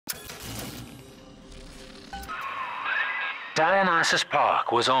Dionysus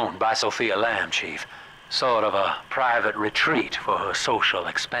Park was owned by Sofia Lamb, Chief. Sort of a private retreat for her social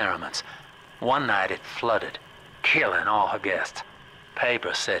experiments. One night it flooded, killing all her guests.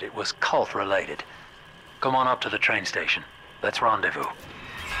 Papers said it was cult-related. Come on up to the train station. Let's rendezvous.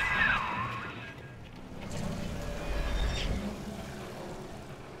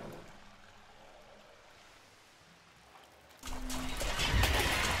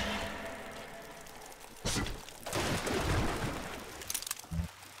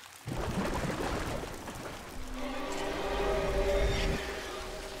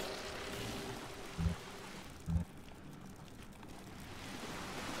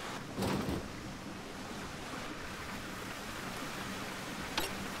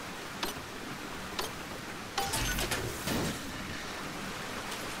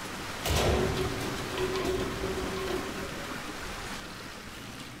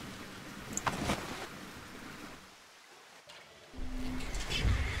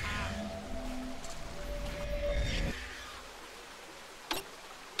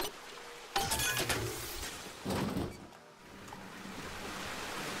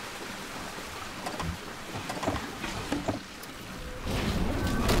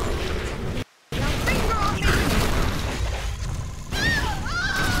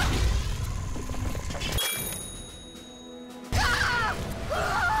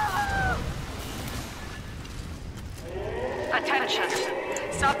 Attention!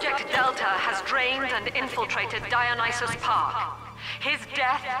 Subject Delta has drained and infiltrated Dionysus Park. His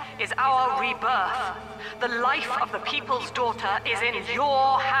death is our rebirth. The life of the people's daughter is in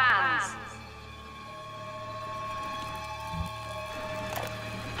your hands.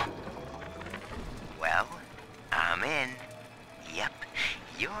 Well, I'm in. Yep,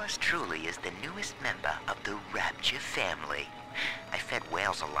 yours truly is the newest member of the Rapture family. I fed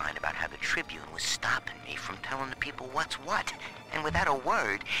Wales a line about how the Tribune was stopping me from telling the people what's what, and without a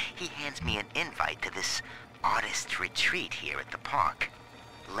word, he hands me an invite to this artist retreat here at the park.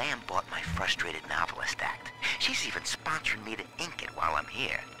 Lamb bought my Frustrated Novelist Act. She's even sponsoring me to ink it while I'm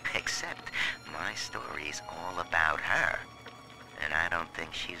here, except my story's all about her. And I don't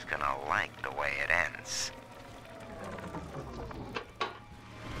think she's gonna like the way it ends.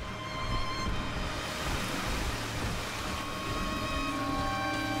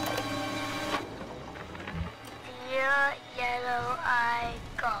 Dear Yellow-Eyed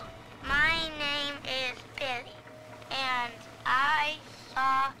Goat, my name is Billy, and I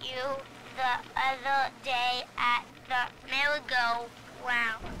saw you the other day at the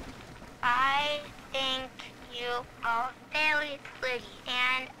merry-go-round. I think you are very pretty,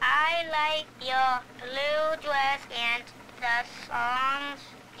 and I like your blue dress and the songs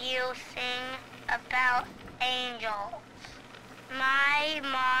you sing about angels. My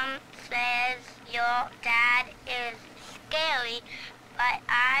mom says your dad is scary, but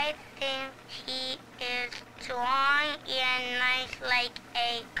I think he is strong and nice like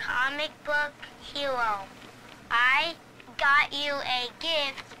a comic book hero. I got you a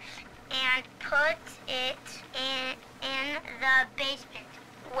gift and put it in the basement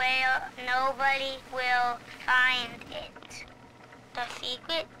where nobody will find it. The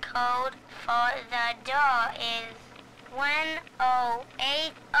secret code for the door is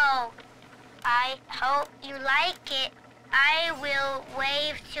 1080. I hope you like it. I will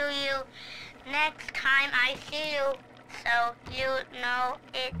wave to you next time I see you, so you know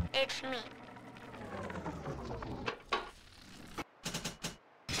it's me.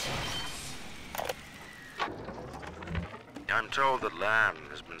 I'm told that Lamb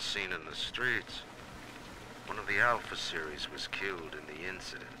has been seen in the streets. One of the Alpha series was killed in the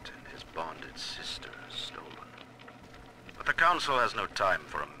incident, and his bonded sister stolen. But the Council has no time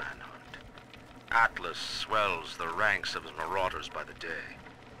for a manhunt. Atlas swells the ranks of his marauders by the day.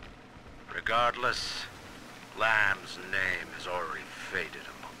 Regardless, Lamb's name has already faded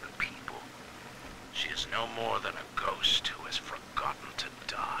among the people. She is no more than a ghost who has forgotten to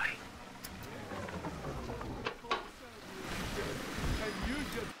die. And you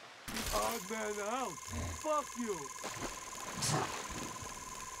just odd man out. Fuck you.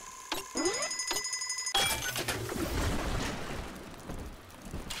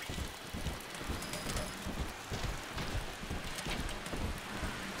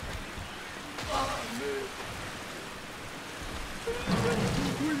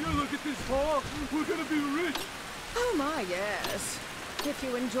 Will you look at this hall? We're gonna be rich. Oh my, yes. If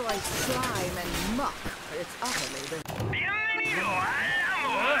you enjoy slime and muck, it's utterly the...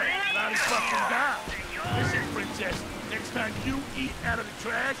 Bloody fucking down. Listen, princess, next time you eat out of the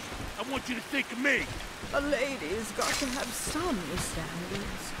trash, I want you to think of me. A lady's got to have some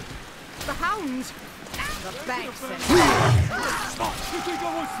standards. The hounds! The banks and... You think I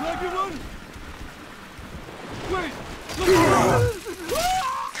won't slug you one? Wait!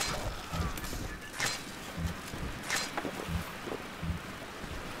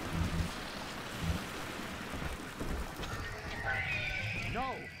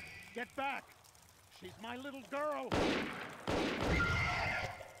 No! Get back! She's my little girl!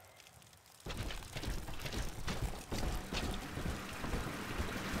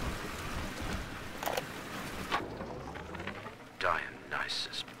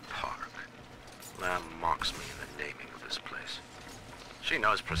 Dionysus Park. Lamb mocks me in the naming of this place. She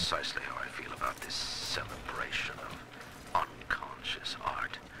knows precisely how I feel about this celebration of unconscious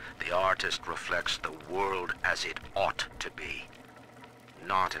art. The artist reflects the world as it ought to be,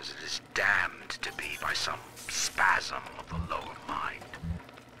 not as it is damned to be by some spasm of the lower mind.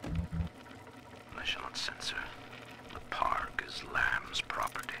 I shall not censor. The park is Lamb's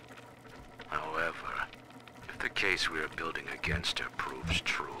property. However, if the case we are building against her proves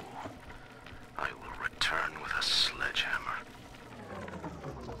true, I will return with a sledgehammer.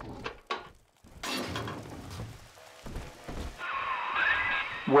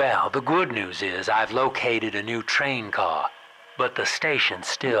 Well, the good news is I've located a new train car, but the station's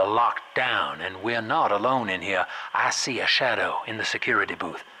still locked down and we're not alone in here. I see a shadow in the security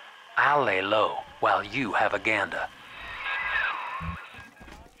booth. I'll lay low while you have a gander.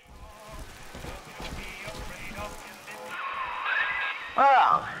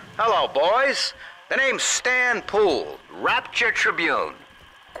 Oh, hello, boys. The name's Stan Poole, Rapture Tribune.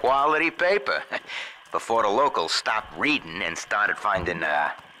 Quality paper. Before the locals stopped reading and started finding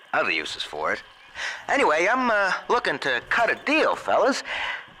other uses for it. Anyway, I'm looking to cut a deal, fellas.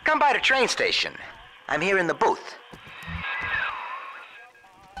 Come by the train station. I'm here in the booth.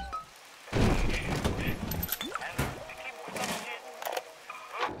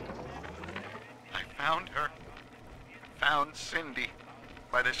 I found her. Found Cindy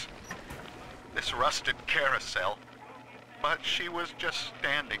by this rusted carousel. But she was just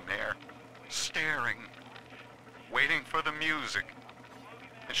standing there, staring, waiting for the music.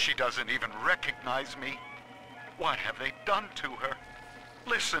 And she doesn't even recognize me. What have they done to her?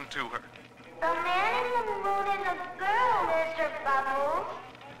 Listen to her. The man in the moon is a girl, Mr. Bubbles.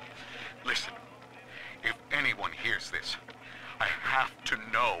 Listen, if anyone hears this, I have to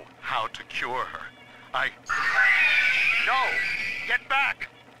know how to cure her. No! Get back!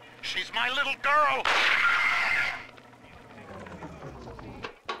 She's my little girl!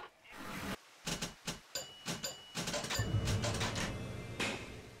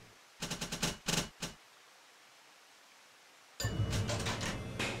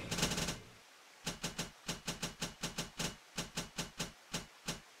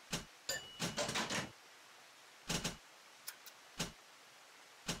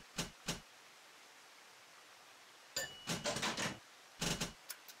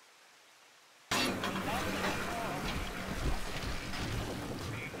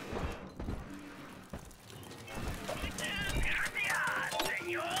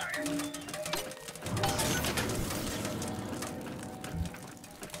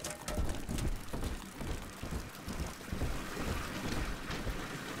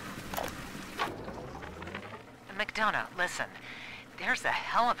 McDonough, listen. There's a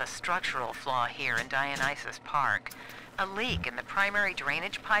hell of a structural flaw here in Dionysus Park. A leak in the primary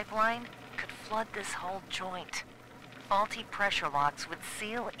drainage pipeline could flood this whole joint. Faulty pressure locks would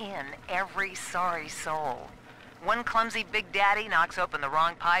seal in every sorry soul. One clumsy Big Daddy knocks open the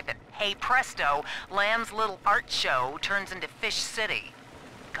wrong pipe and, hey presto, Lamb's little art show turns into Fish City.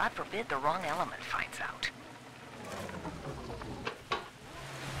 God forbid the wrong element finds out.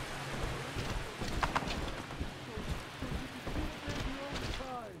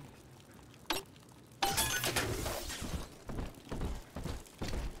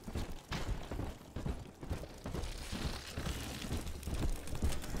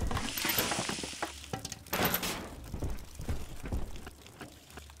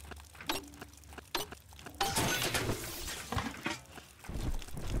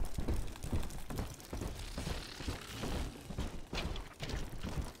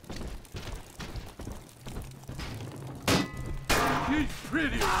 She's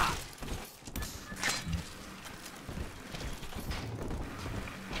pretty.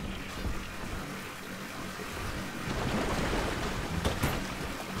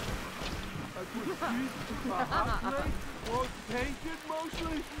 Painted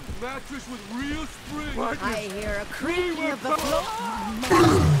mostly, mattress with real springs. I hear a creaking of the floor.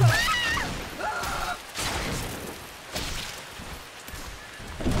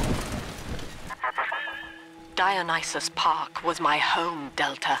 Dionysus Park was my home,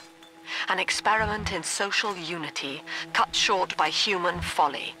 Delta. An experiment in social unity, cut short by human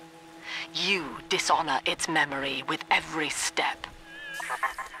folly. You dishonor its memory with every step.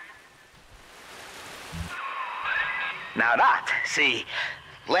 Now see,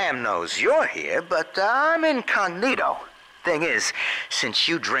 Lamb knows you're here, but I'm incognito. Thing is, since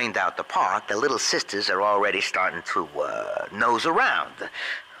you drained out the park, the little sisters are already starting to, nose around,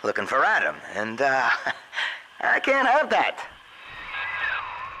 looking for Adam, and, I can't have that.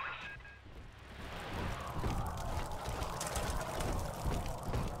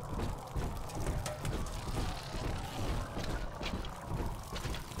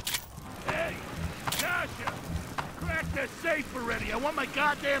 Hey, Tasha! Crack the safe already! I want my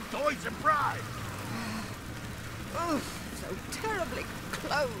goddamn toys and prize! Oof, so terribly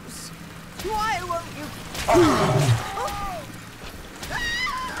close. Why won't you... Oh.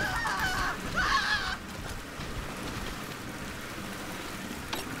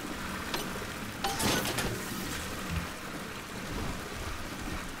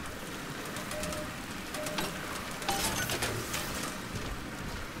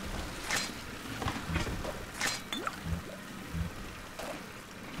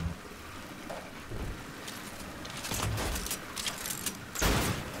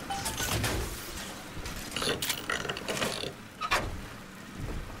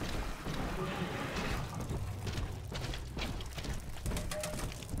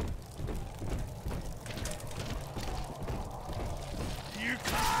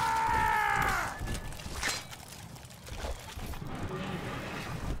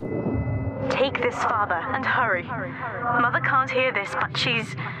 Take this, Father, and hurry. Mother can't hear this, but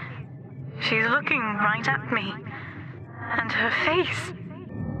she's looking right at me. And her face.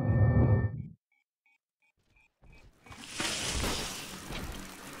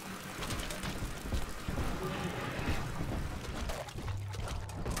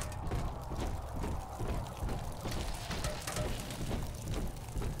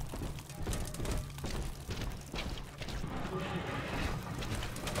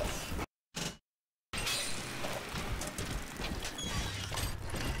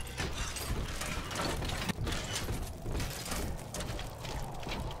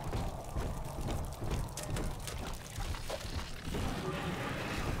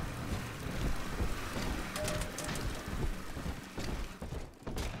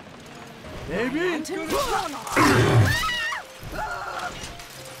 Baby?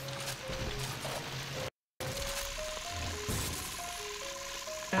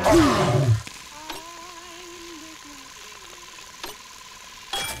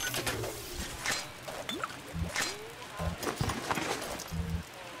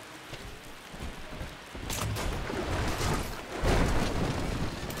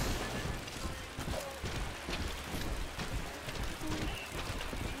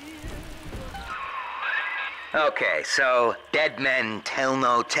 Okay, so dead men tell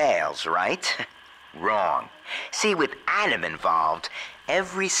no tales, right? Wrong. See, with Adam involved,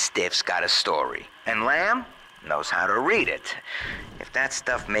 every stiff's got a story. And Lamb knows how to read it. If that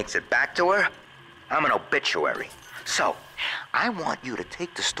stuff makes it back to her, I'm an obituary. So, I want you to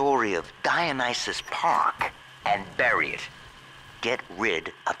take the story of Dionysus Park and bury it. Get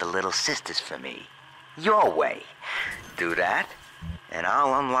rid of the little sisters for me. Your way. Do that, and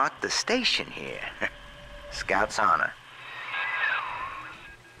I'll unlock the station here. Scout's honor.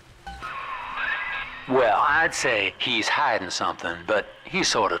 Well, I'd say he's hiding something, but he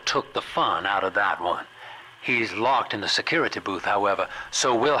sort of took the fun out of that one. He's locked in the security booth, however,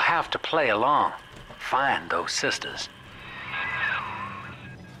 so we'll have to play along. Find those sisters.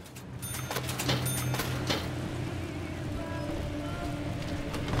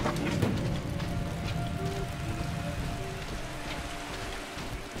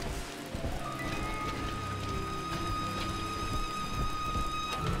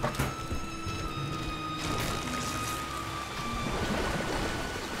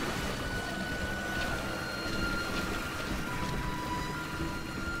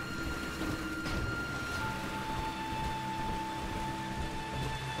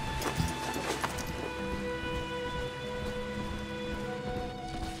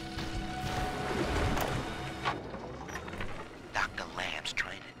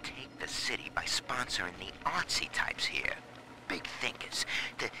 Sponsoring the artsy types here. Big thinkers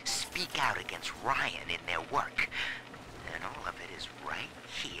to speak out against Ryan in their work. And all of it is right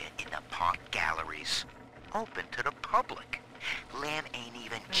here in the park galleries. Open to the public. Lamb ain't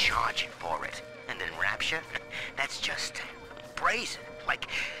even charging for it. And then Rapture? That's just brazen. Like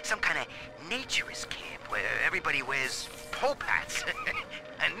some kind of naturist camp where everybody wears pole hats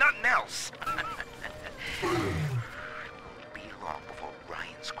and nothing else. Be long before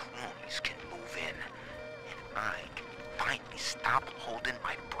Ryan's cronies stop holding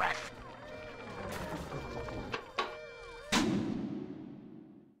my breath.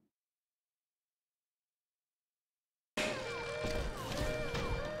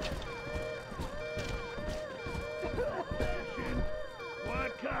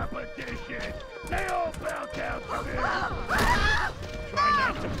 What competition? They all bow down to me. Try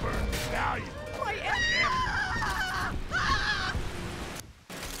not to burn the value.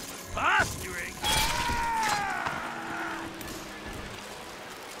 Posturing?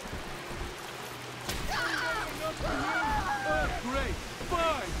 Great,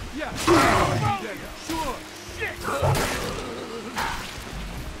 fine, yeah. Sure. Shit.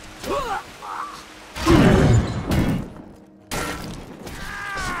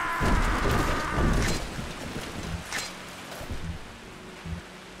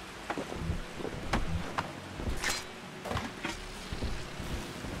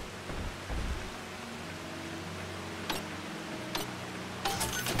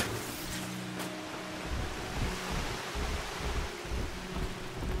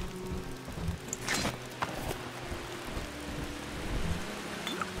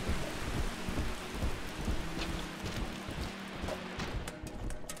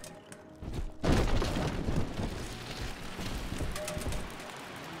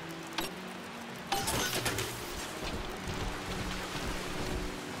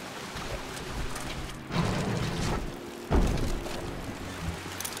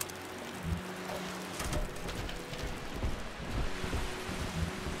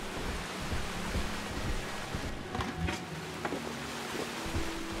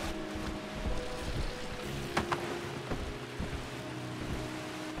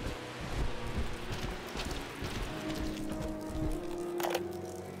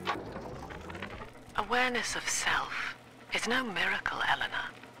 Awareness of self is no miracle,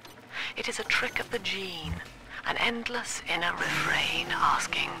 Eleanor. It is a trick of the gene, an endless inner refrain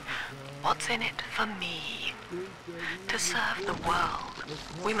asking, what's in it for me? To serve the world,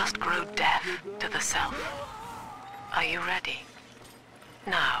 we must grow deaf to the self. Are you ready?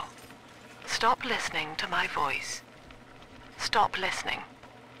 Now, stop listening to my voice. Stop listening.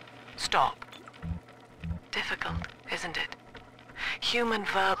 Stop. Difficult, isn't it? Human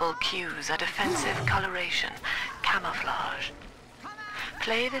verbal cues are defensive coloration, camouflage.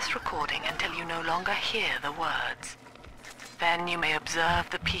 Play this recording until you no longer hear the words. Then you may observe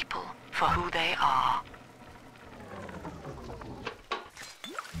the people for who they are.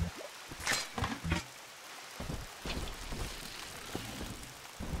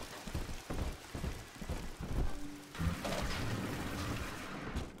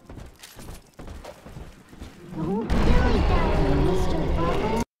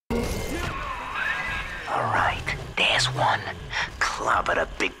 Alright, there's one. Clobber the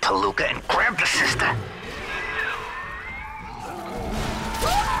big palooka and grab the sister.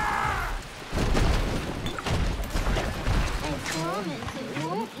 I promise it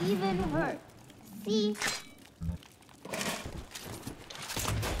won't even hurt. See?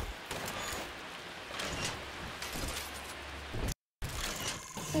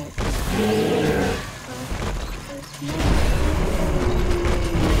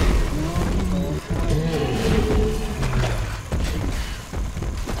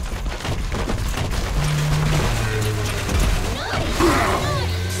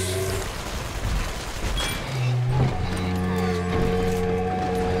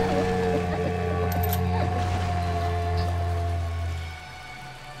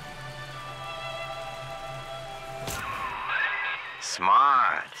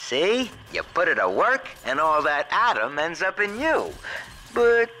 Smart, see? You put it to work, and all that atom ends up in you.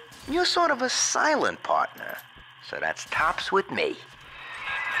 But you're sort of a silent partner, so that's tops with me.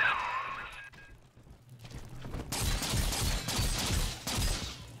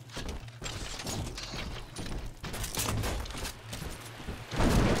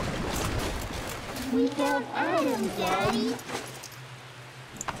 We have Adam, Daddy.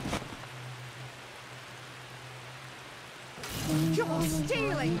 You're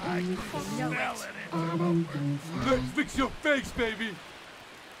stealing! I know smell it. it. Let's fix your face, baby.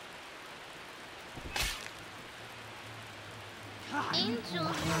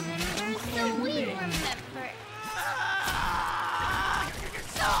 Angels remember, so we remember.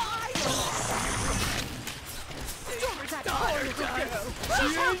 She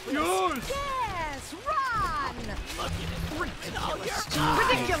ain't yours. Yes, run!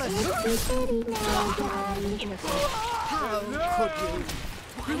 Ridiculous! How could you?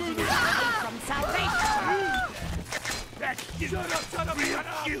 From salvation! That's you. Shut up, Real shut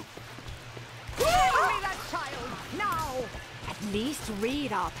up. cute. Give me that child, now! At least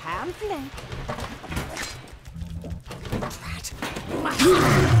read our pamphlet. Rat.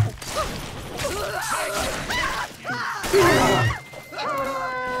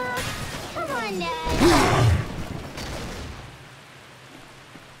 Come on, Dad.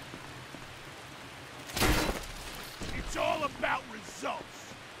 It's all about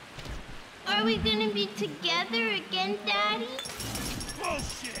results. Are we gonna be together again, Daddy?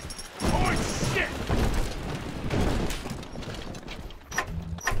 Bullshit! Horse shit!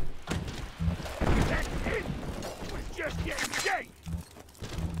 That hit was just getting gay!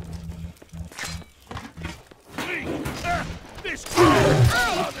 Please, this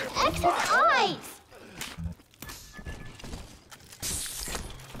Eyes! X's eyes!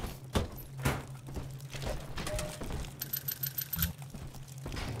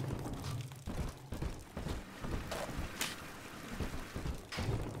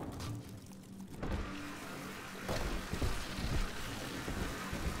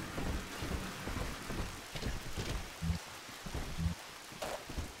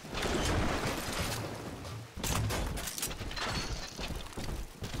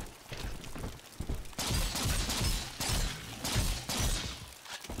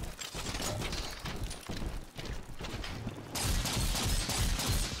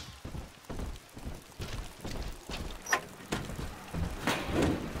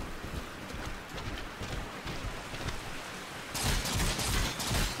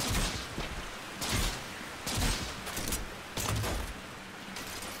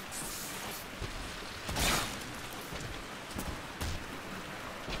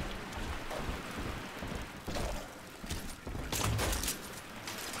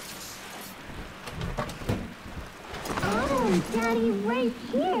 Daddy, right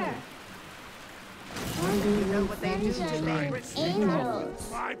here. You know what they used to name it?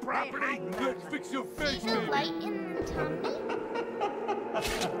 Angels. my property! Let's fix your face, See the baby. light in the tummy?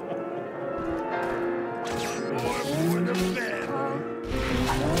 More for the bed!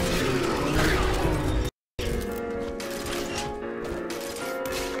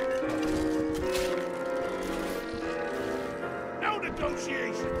 No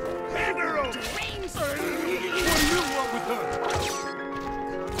negotiations! Hand her over! What do you want with her?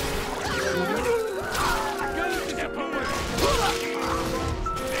 Step away!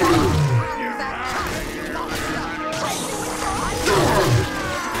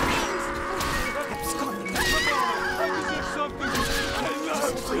 Is there something I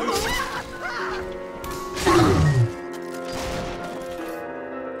love?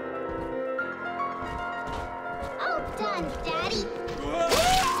 All done, Daddy.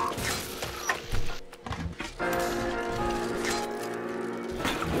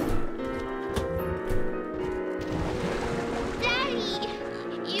 Daddy,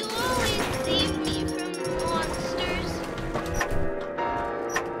 you always save me from monsters.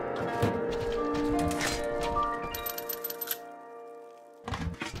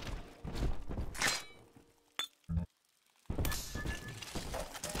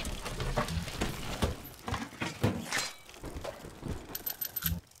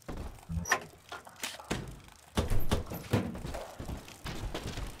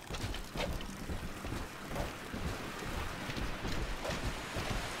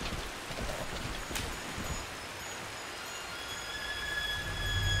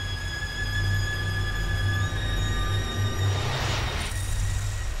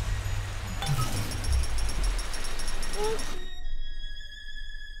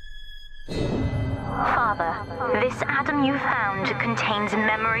 Father, this atom you found contains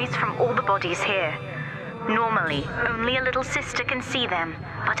memories from all the bodies here. Normally, only a little sister can see them,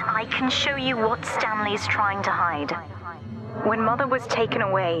 but I can show you what Stanley's trying to hide. When Mother was taken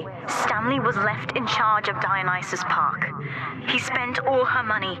away, Stanley was left in charge of Dionysus Park. He spent all her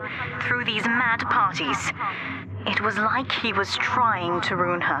money through these mad parties. It was like he was trying to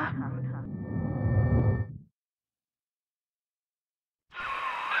ruin her.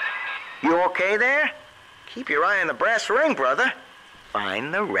 You okay there? Keep your eye on the brass ring, brother.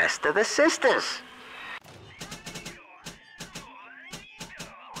 Find the rest of the sisters.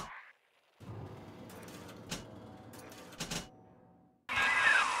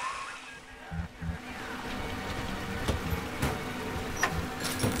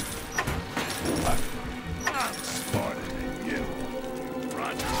 I'm smarter than you.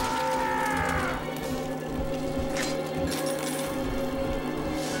 Run.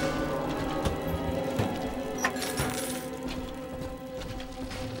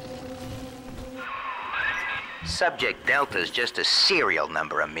 Subject Delta's just a serial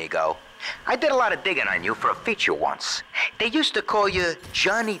number, amigo. I did a lot of digging on you for a feature once. They used to call you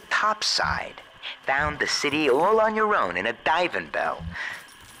Johnny Topside. Found the city all on your own in a diving bell.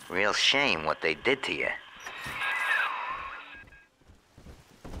 Real shame what they did to you.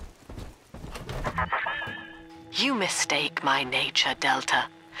 You mistake my nature, Delta.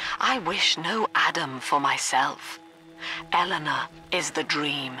 I wish no Adam for myself. Eleanor is the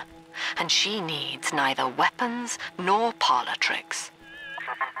dream, and she needs neither weapons nor parlor tricks.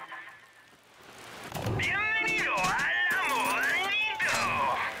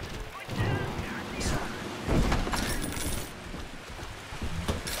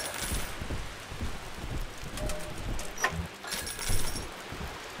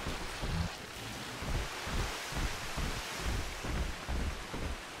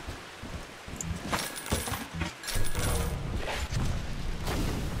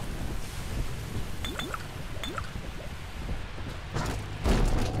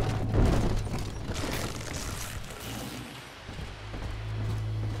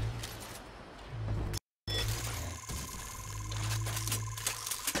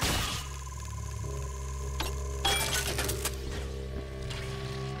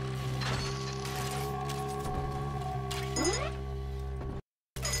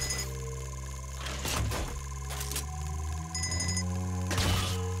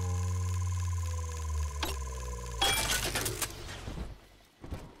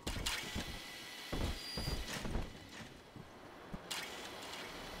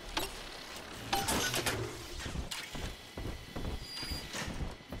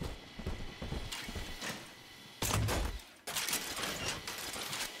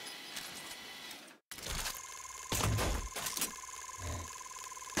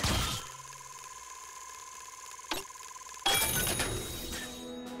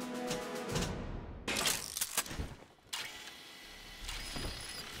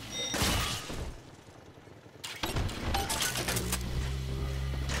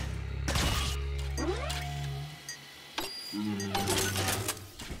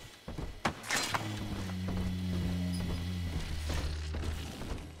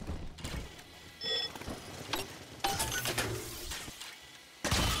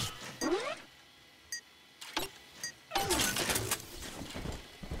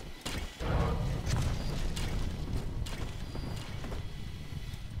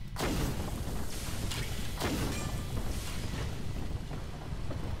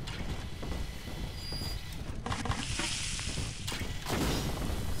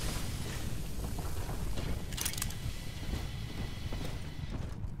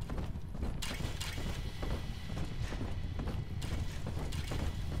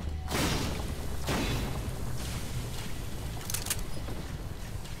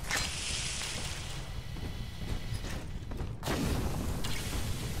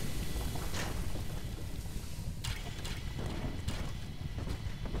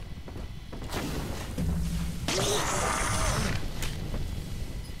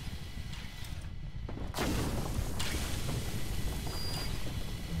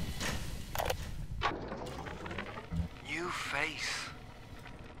 Face.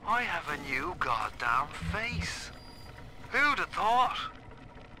 I have a new goddamn face. Who'd have thought?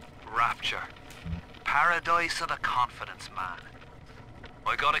 Rapture. Paradise of the confidence man.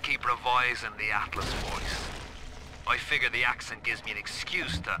 I gotta keep revising the Atlas voice. I figure the accent gives me an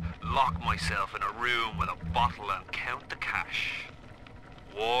excuse to lock myself in a room with a bottle and count the cash.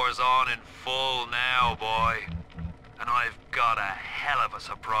 War's on in full now, boy. And I've got a hell of a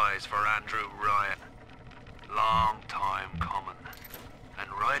surprise for Andrew Ryan. Long time coming.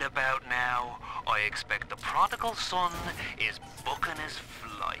 And right about now, I expect the prodigal son is booking his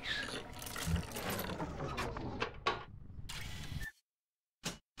flight.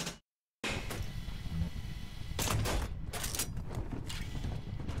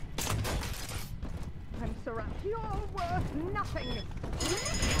 I'm surrounded. You're worth nothing.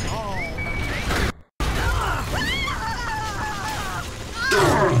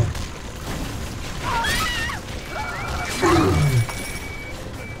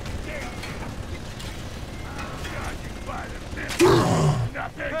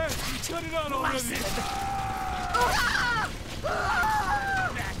 Cut it out already! Is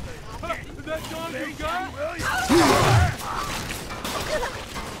that dog you got?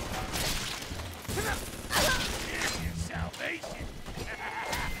 Here's your salvation!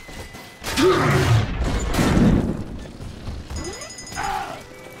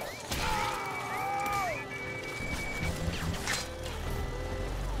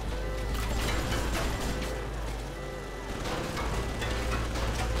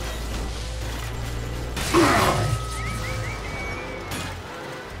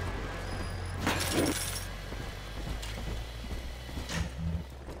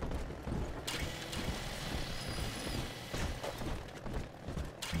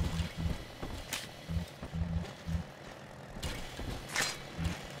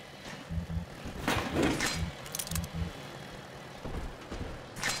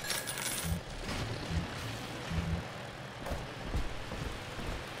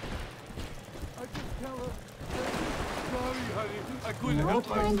 Sorry, honey. I couldn't help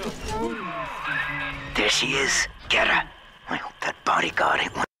myself. There she is. Get her. I hope that bodyguard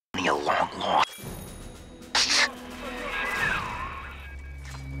ain't one of your long lost.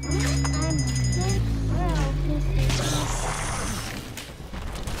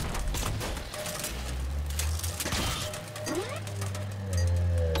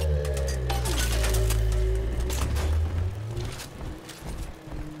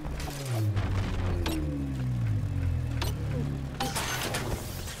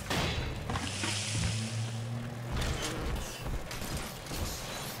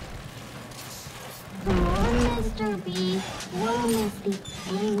 Mr. B, when is the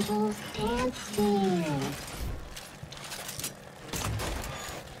angels dancing?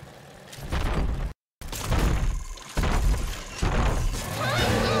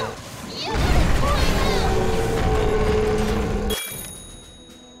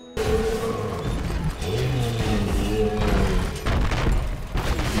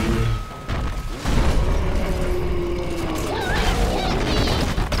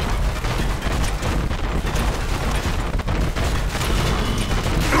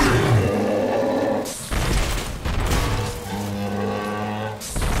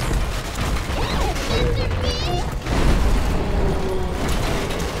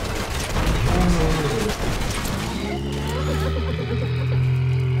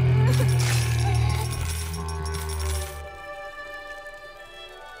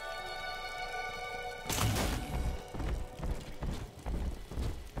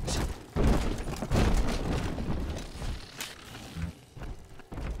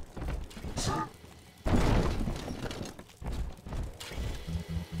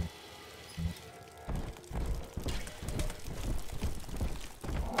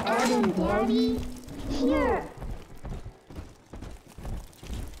 Adam, Daddy, here.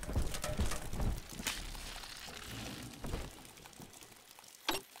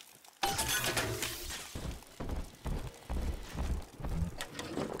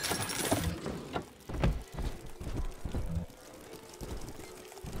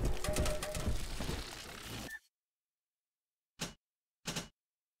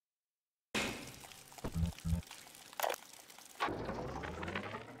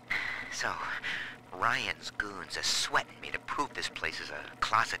 So, Ryan's goons are sweating me to prove this place is a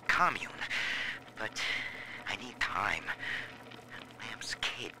closet commune. But I need time. Lamb's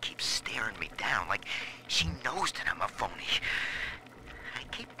kid keeps staring me down like she knows that I'm a phony. I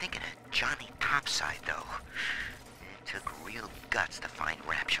keep thinking of Johnny Topside, though. It took real guts to find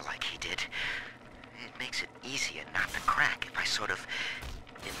Rapture like he did. It makes it easier not to crack if I sort of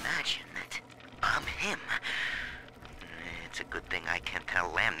imagine that I'm him. It's a good thing I can't tell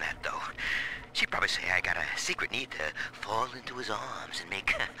Lamb that, though. She'd probably say I got a secret need to fall into his arms and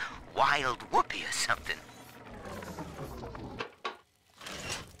make a wild whoopee or something.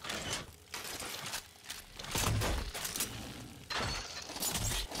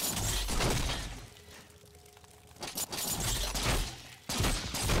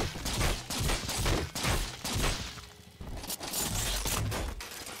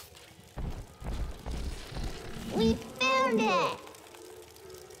 We found it!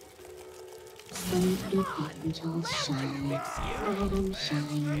 Sleepy angel shines, Adam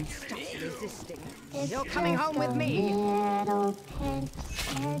shines. Stop resisting. It's You're coming just home with a me. little pink,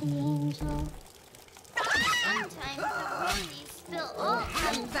 scaredy angel. Sometimes the ponies spill all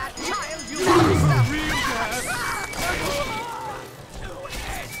And that child, you monster! Real dad.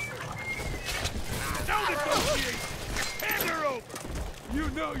 No negotiation. Hand her over. You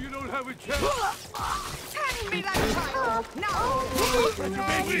know you don't have a chance. Hand me that child! Now!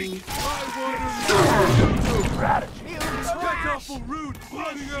 Weak. You That's trash! awful rude.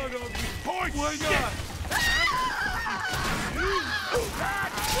 Running out on me. Point. Why not?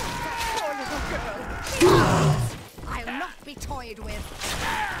 Poor little girl. I'll not be toyed with.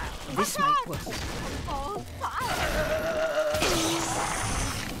 This might work. Oh, fire!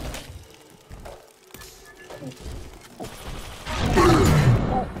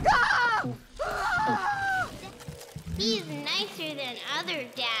 He's nicer than other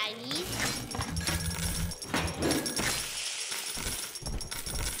daddies.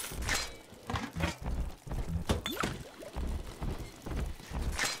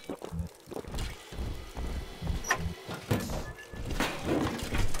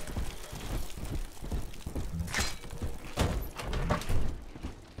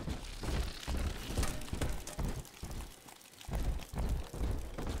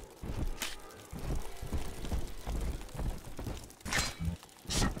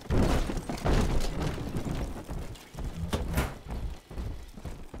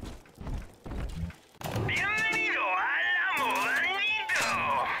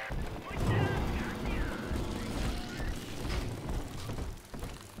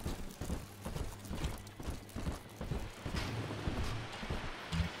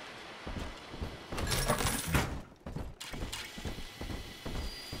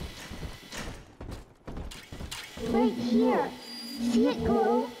 right here. See it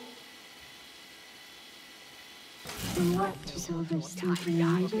glow? What does oversleeping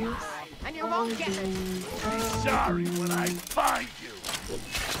angels? And you won't get it. Be sorry when I find you.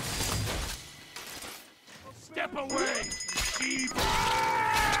 Step away, Chief.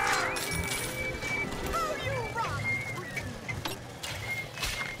 Oh, you rock!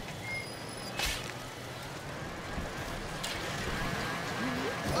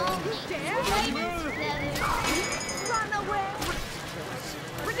 Oh, Dare? Raven's feathers. Run away!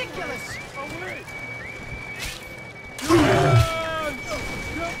 Ridiculous! Away. Run!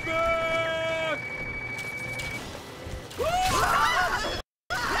 Come back!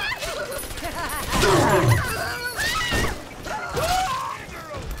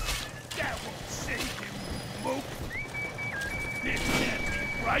 That won't save him, moke. This can't be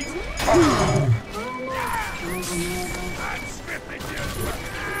right. I'm stripping you.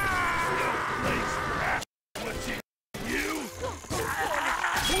 No place for what's in you.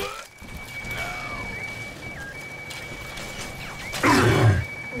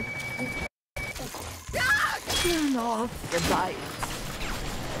 Turn off the lights.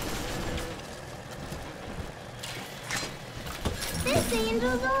 This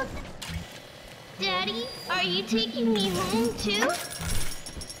angel's all... Daddy, are you taking me home too?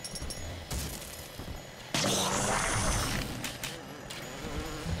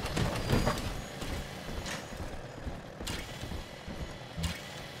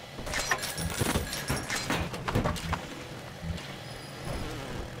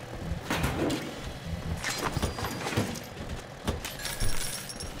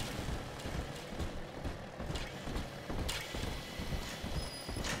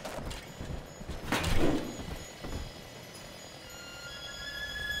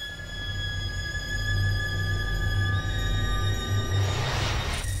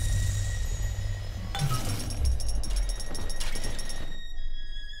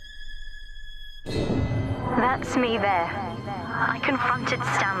 That's me there. I confronted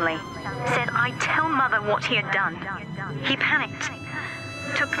Stanley. Said I'd tell Mother what he had done. He panicked.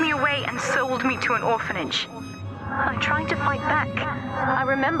 Took me away and sold me to an orphanage. I tried to fight back. I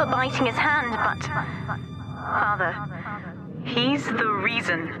remember biting his hand, but... Father, he's the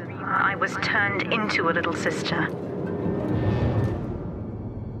reason I was turned into a little sister.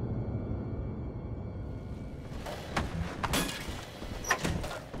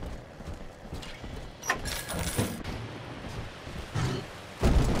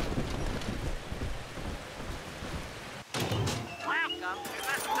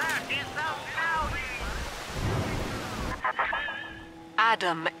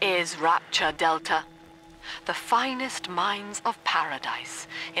 Adam is Rapture Delta, the finest minds of paradise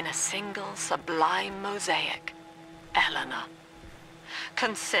in a single sublime mosaic. Eleanor.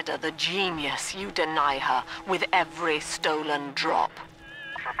 Consider the genius you deny her with every stolen drop.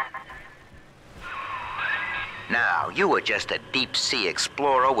 Now, you were just a deep-sea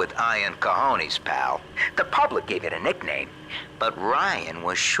explorer with iron cojones, pal. The public gave it a nickname, but Ryan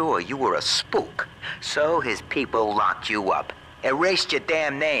was sure you were a spook, so his people locked you up. Erased your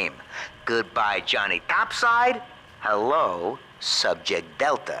damn name. Goodbye, Johnny Topside. Hello, Subject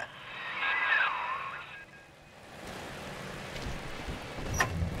Delta.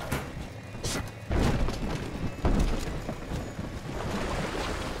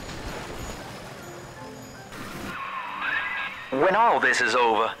 When all this is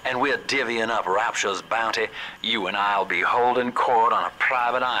over and we're divvying up Rapture's bounty, you and I'll be holding court on a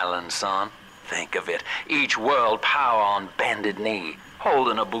private island, son. Think of it. Each world power on bended knee,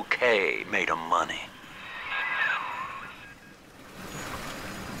 holding a bouquet made of money.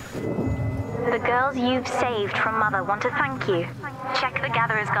 The girls you've saved from Mother want to thank you. Check the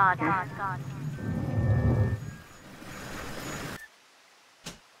Gatherer's Garden.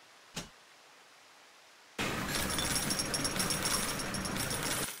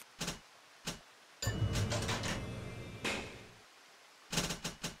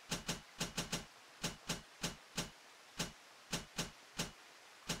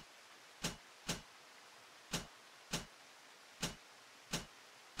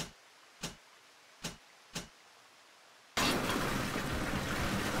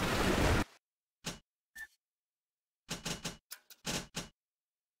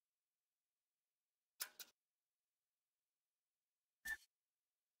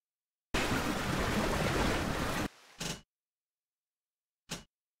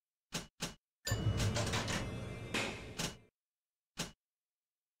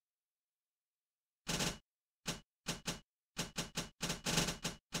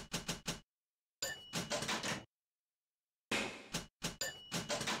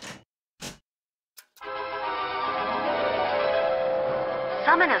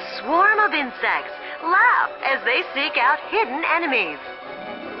 summon a swarm of insects. Laugh as they seek out hidden enemies.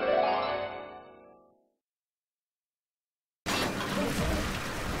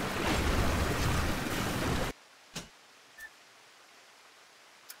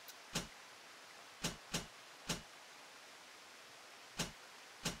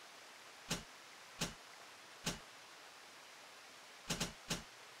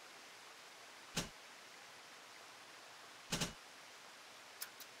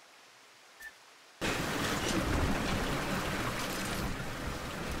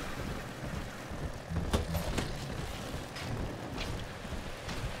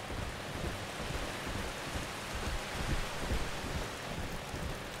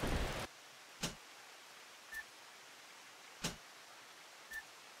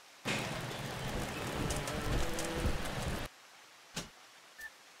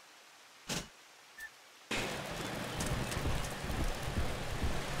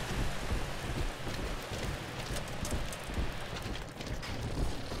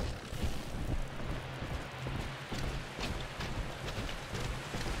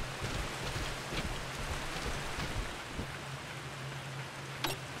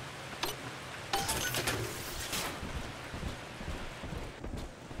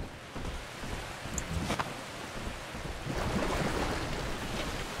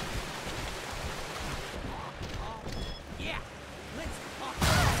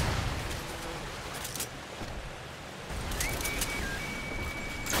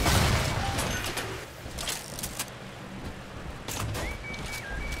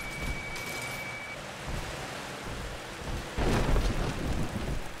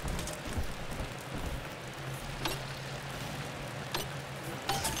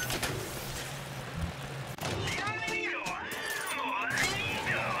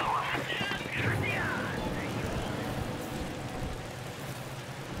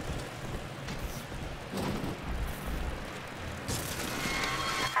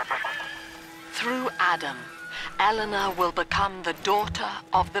 Through Adam, Eleanor will become the daughter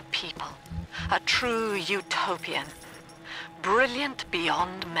of the people, a true utopian, brilliant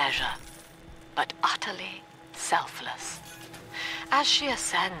beyond measure, but utterly selfless. As she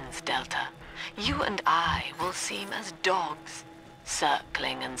ascends, Delta, you and I will seem as dogs,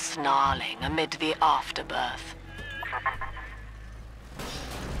 circling and snarling amid the afterbirth.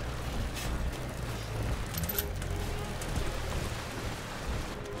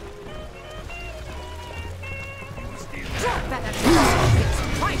 Drop that attack!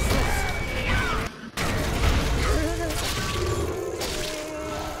 It's priceless!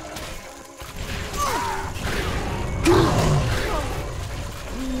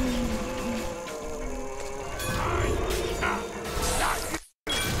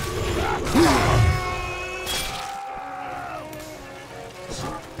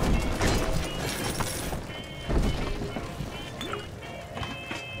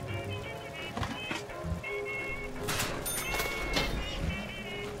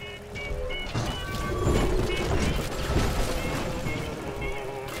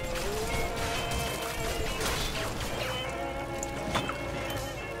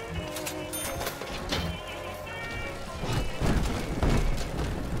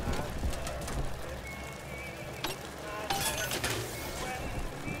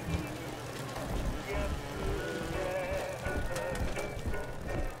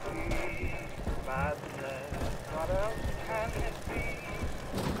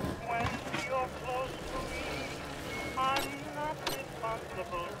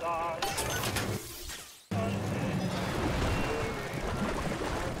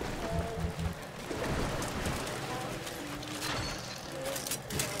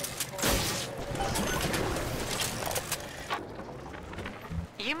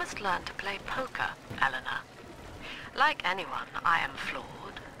 You must learn to play poker, Eleanor. Like anyone, I am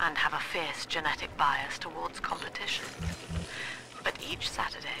flawed and have a fierce genetic bias towards competition. But each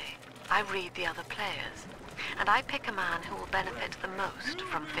Saturday, I read the other players, and I pick a man who will benefit the most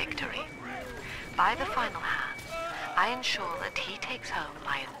from victory. By the final hand, I ensure that he takes home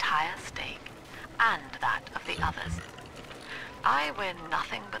my entire stake, and that of the others. I win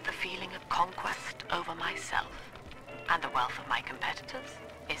nothing but the feeling of conquest over myself, and the wealth of my competitors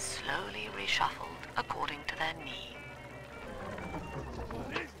is slowly reshuffled according to their need.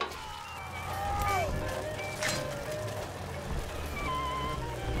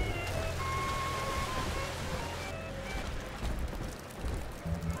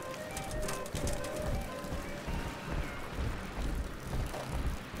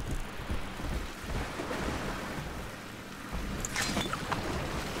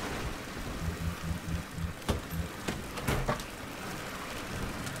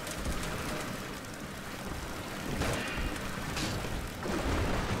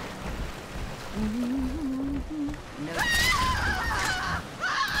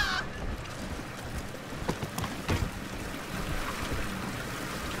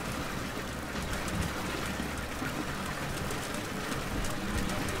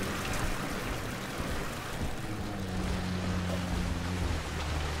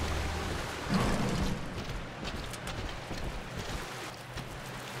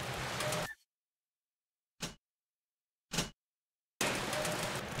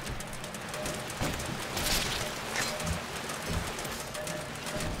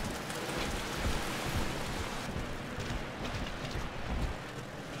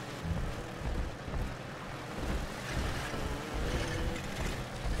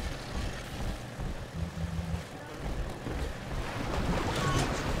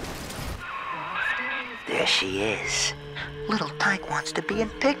 There she is. Little Tyke wants to be in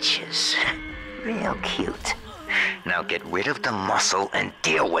pictures. Real cute. Now get rid of the muscle and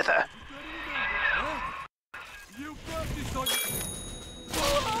deal with her. You got this on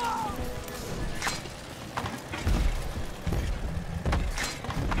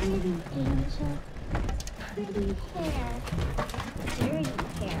Pretty angel. Pretty hair.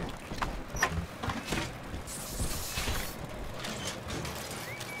 Dirty hair.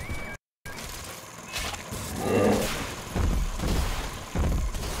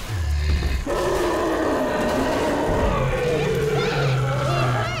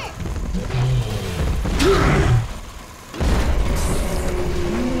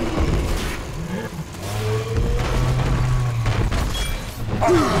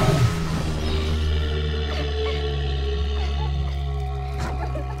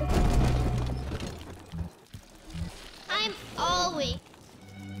 I'm always...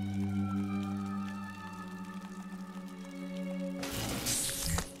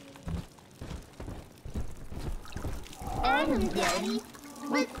 Adam, Daddy.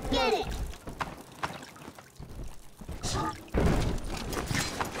 Let's get it.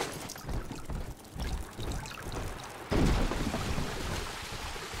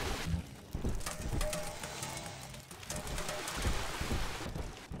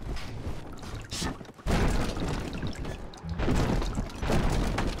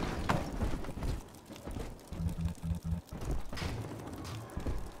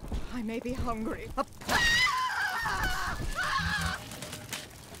 I may be hungry.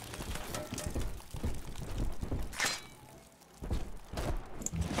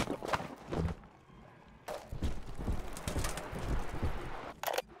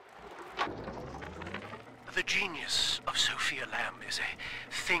 The genius of Sofia Lamb is a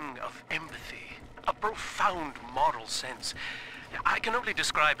thing of empathy, a profound moral sense. I can only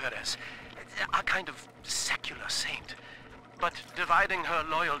describe her as a kind of secular saint. But dividing her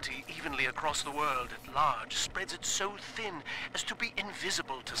loyalty evenly across the world at large spreads it so thin as to be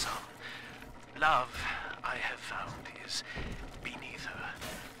invisible to some. Love, I have found, is beneath her.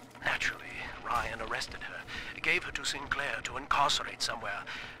 Naturally, Ryan arrested her, gave her to Sinclair to incarcerate somewhere.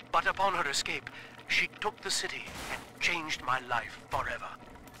 But upon her escape, she took the city and changed my life forever.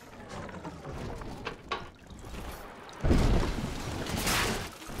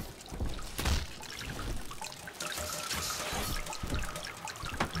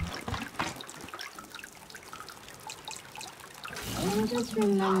 I just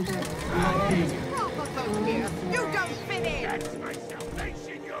remember... You don't fit in! That's my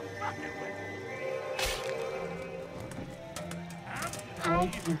salvation you're fucking with. I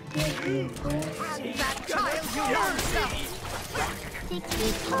forgive you, boy. That child you yourself!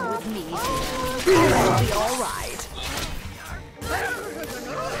 64 with me. It'll be all right.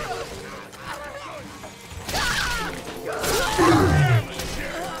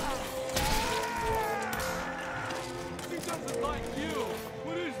 He doesn't like you.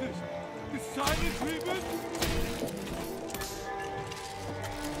 What is this? The silent treatment?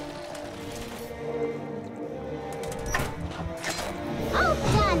 All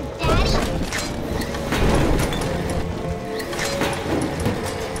done, Daddy.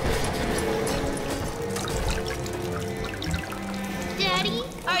 Daddy,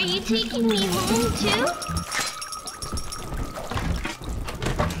 are you taking me home too?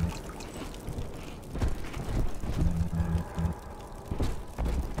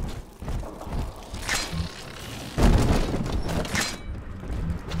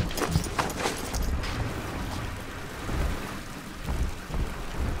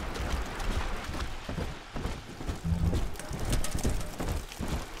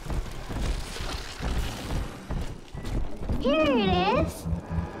 Here it is.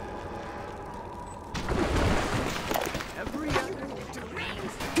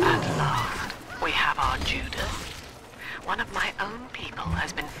 At last, we have our Judas. One of my own people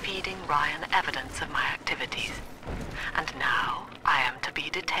has been been feeding Ryan evidence of my activities, and now I am to be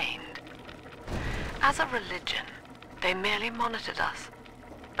detained. As a religion, they merely monitored us,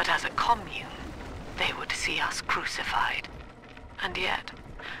 but as a commune, they would see us crucified. And yet,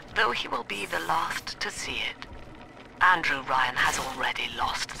 though he will be the last to see it, Andrew Ryan has already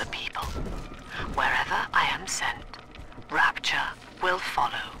lost the people. Wherever I am sent, Rapture will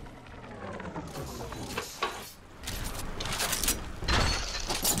follow.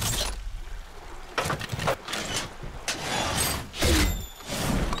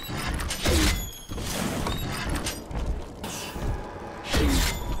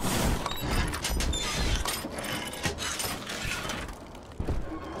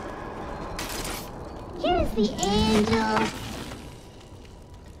 Here's the angel.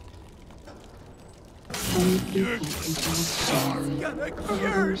 God's gonna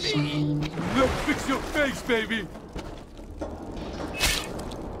cure me! Let's fix your face, baby!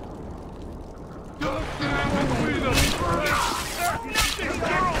 Don't stand between us!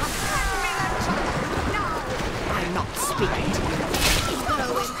 I'm not speaking to you.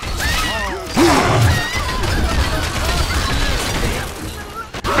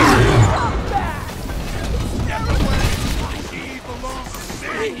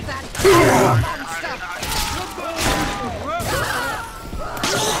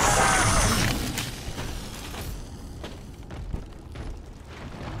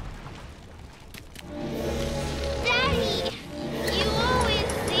 Daddy, you always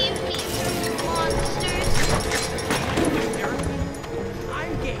save me from monsters.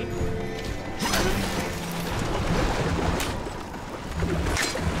 I'm game.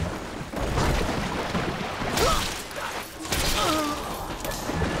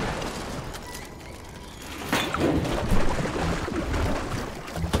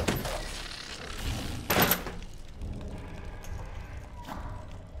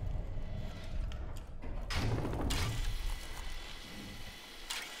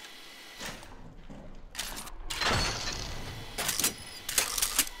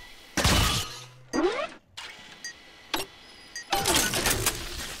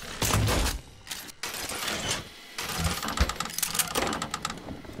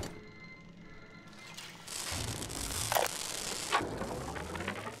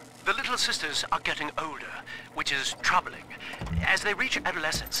 The little sisters are getting older, which is troubling. As they reach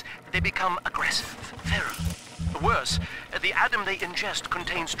adolescence, they become aggressive, feral. Worse, the Adam they ingest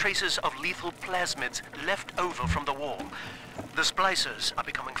contains traces of lethal plasmids left over from the wall. The splicers are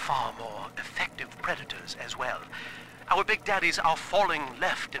becoming far more effective predators as well. Our big daddies are falling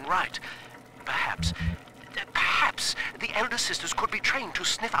left and right. Perhaps the elder sisters could be trained to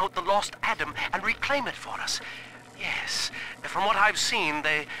sniff out the lost Adam and reclaim it for us. Yes, from what I've seen,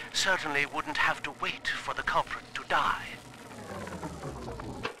 they certainly wouldn't have to wait for the culprit to die.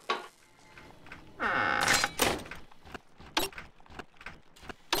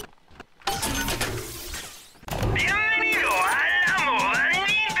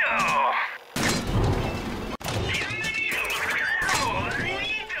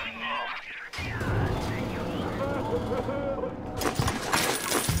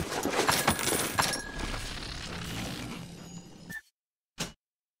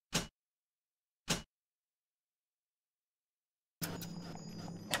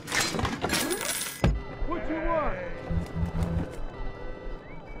 What you want?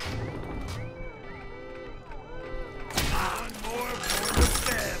 One more for the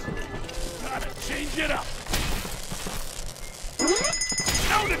family. Gotta change it up.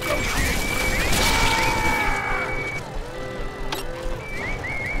 No negotiation!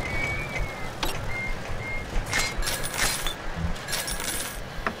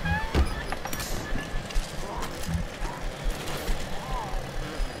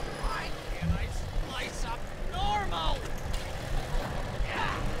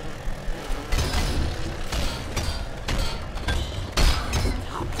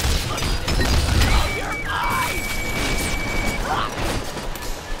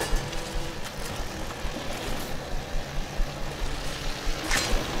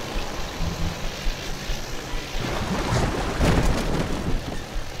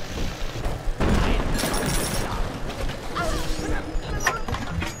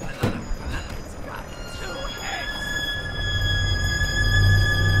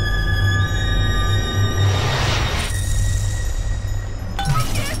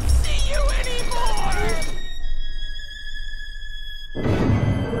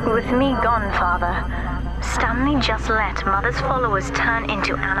 With me gone, Father, Stanley just let Mother's followers turn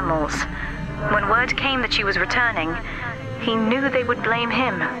into animals. When word came that she was returning, he knew they would blame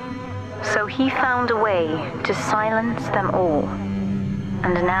him. So he found a way to silence them all.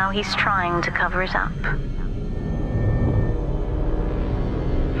 and now he's trying to cover it up.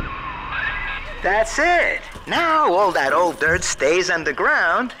 That's it. Now all that old dirt stays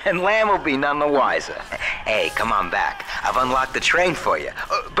underground, and Lamb will be none the wiser. Hey, come on back. I've unlocked the train for you.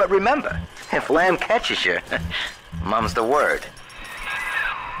 But remember, if Lamb catches you, mum's the word.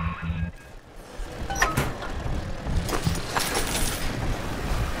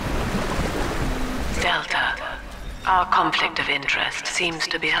 Delta, our conflict of interest seems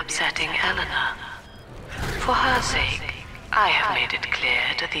to be upsetting Eleanor. For her sake, I have made it clear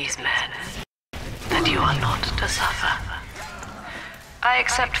to these men that you are not to suffer. I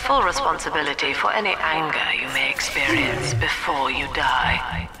accept full responsibility for any anger you may experience before you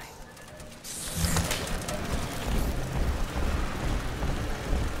die.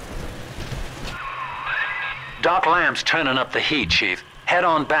 Doc Lamb's turning up the heat, Chief. Head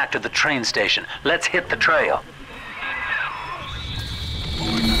on back to the train station. Let's hit the trail.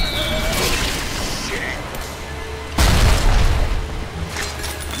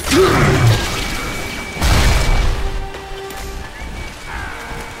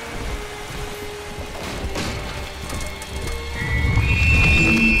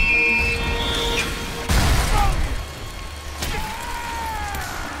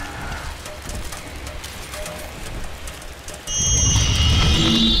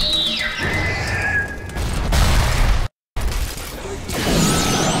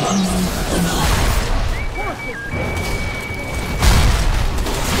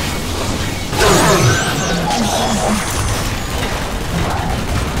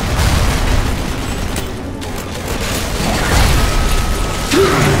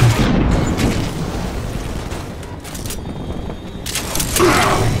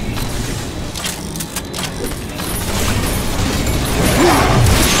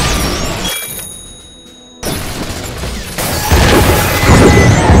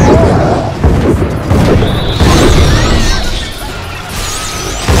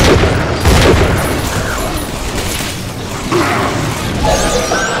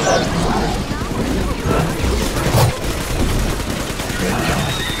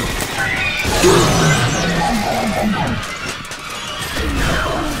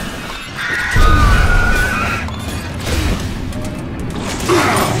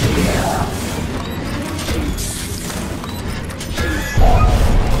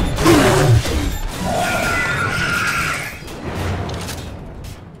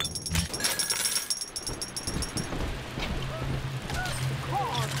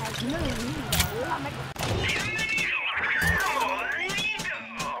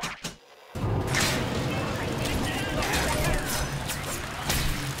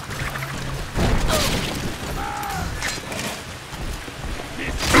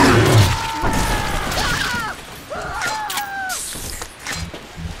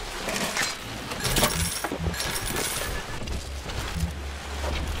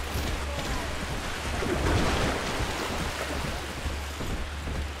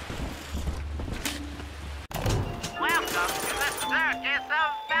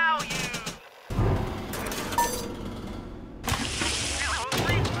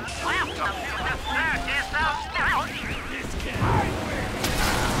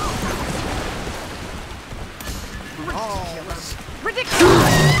 Ridiculous!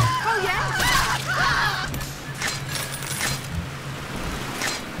 Oh, yes!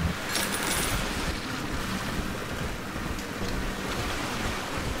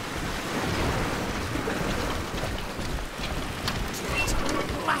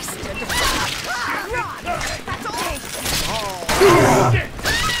 Blasted! Run! That's all!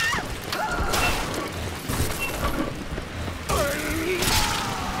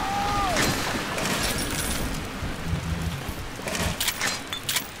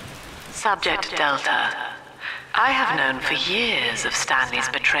 Subject Delta, I have known for years of Stanley's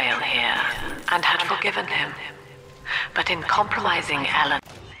betrayal here, and had forgiven him. But in compromising Eleanor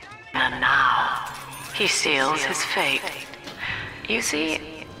now, he seals his fate. You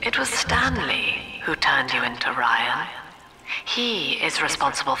see, it was Stanley who turned you into Ryan. He is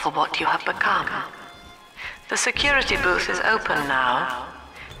responsible for what you have become. The security booth is open now.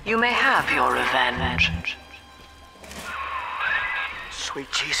 You may have your revenge.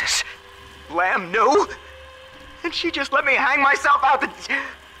 Sweet Jesus. Lamb knew? And she just let me hang myself out the...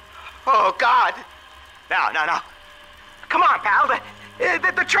 Oh, God. No. Come on, pal.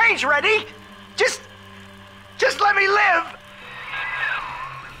 The train's ready. Just let me live.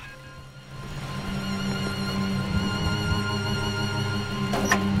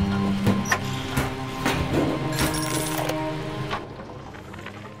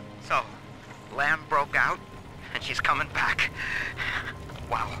 So, Lamb broke out, and she's coming back.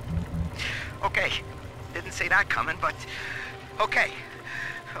 Wow. Okay, didn't see that coming, but okay.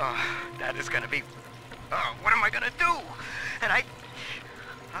 That is gonna be... what am I gonna do? And I've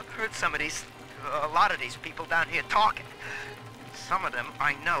heard a lot of these people down here talking. Some of them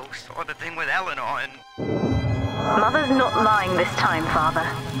I know saw the thing with Eleanor and... Mother's not lying this time, Father.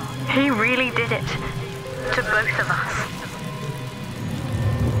 He really did it. To both of us.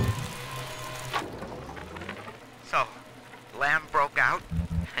 So, Lamb broke out,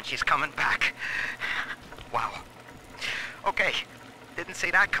 and she's coming back. Wow. Okay, didn't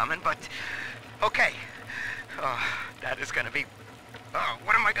see that coming, but... Okay. That is gonna be...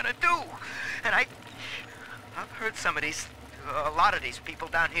 what am I gonna do? And I've heard a lot of these people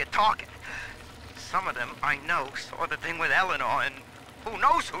down here talking. Some of them I know saw the thing with Eleanor and who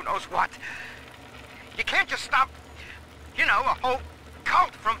knows what. You can't just stop, a whole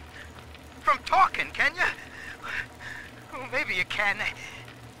cult from talking, can you? Well, maybe you can.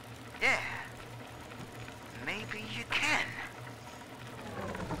 Yeah. Maybe you can.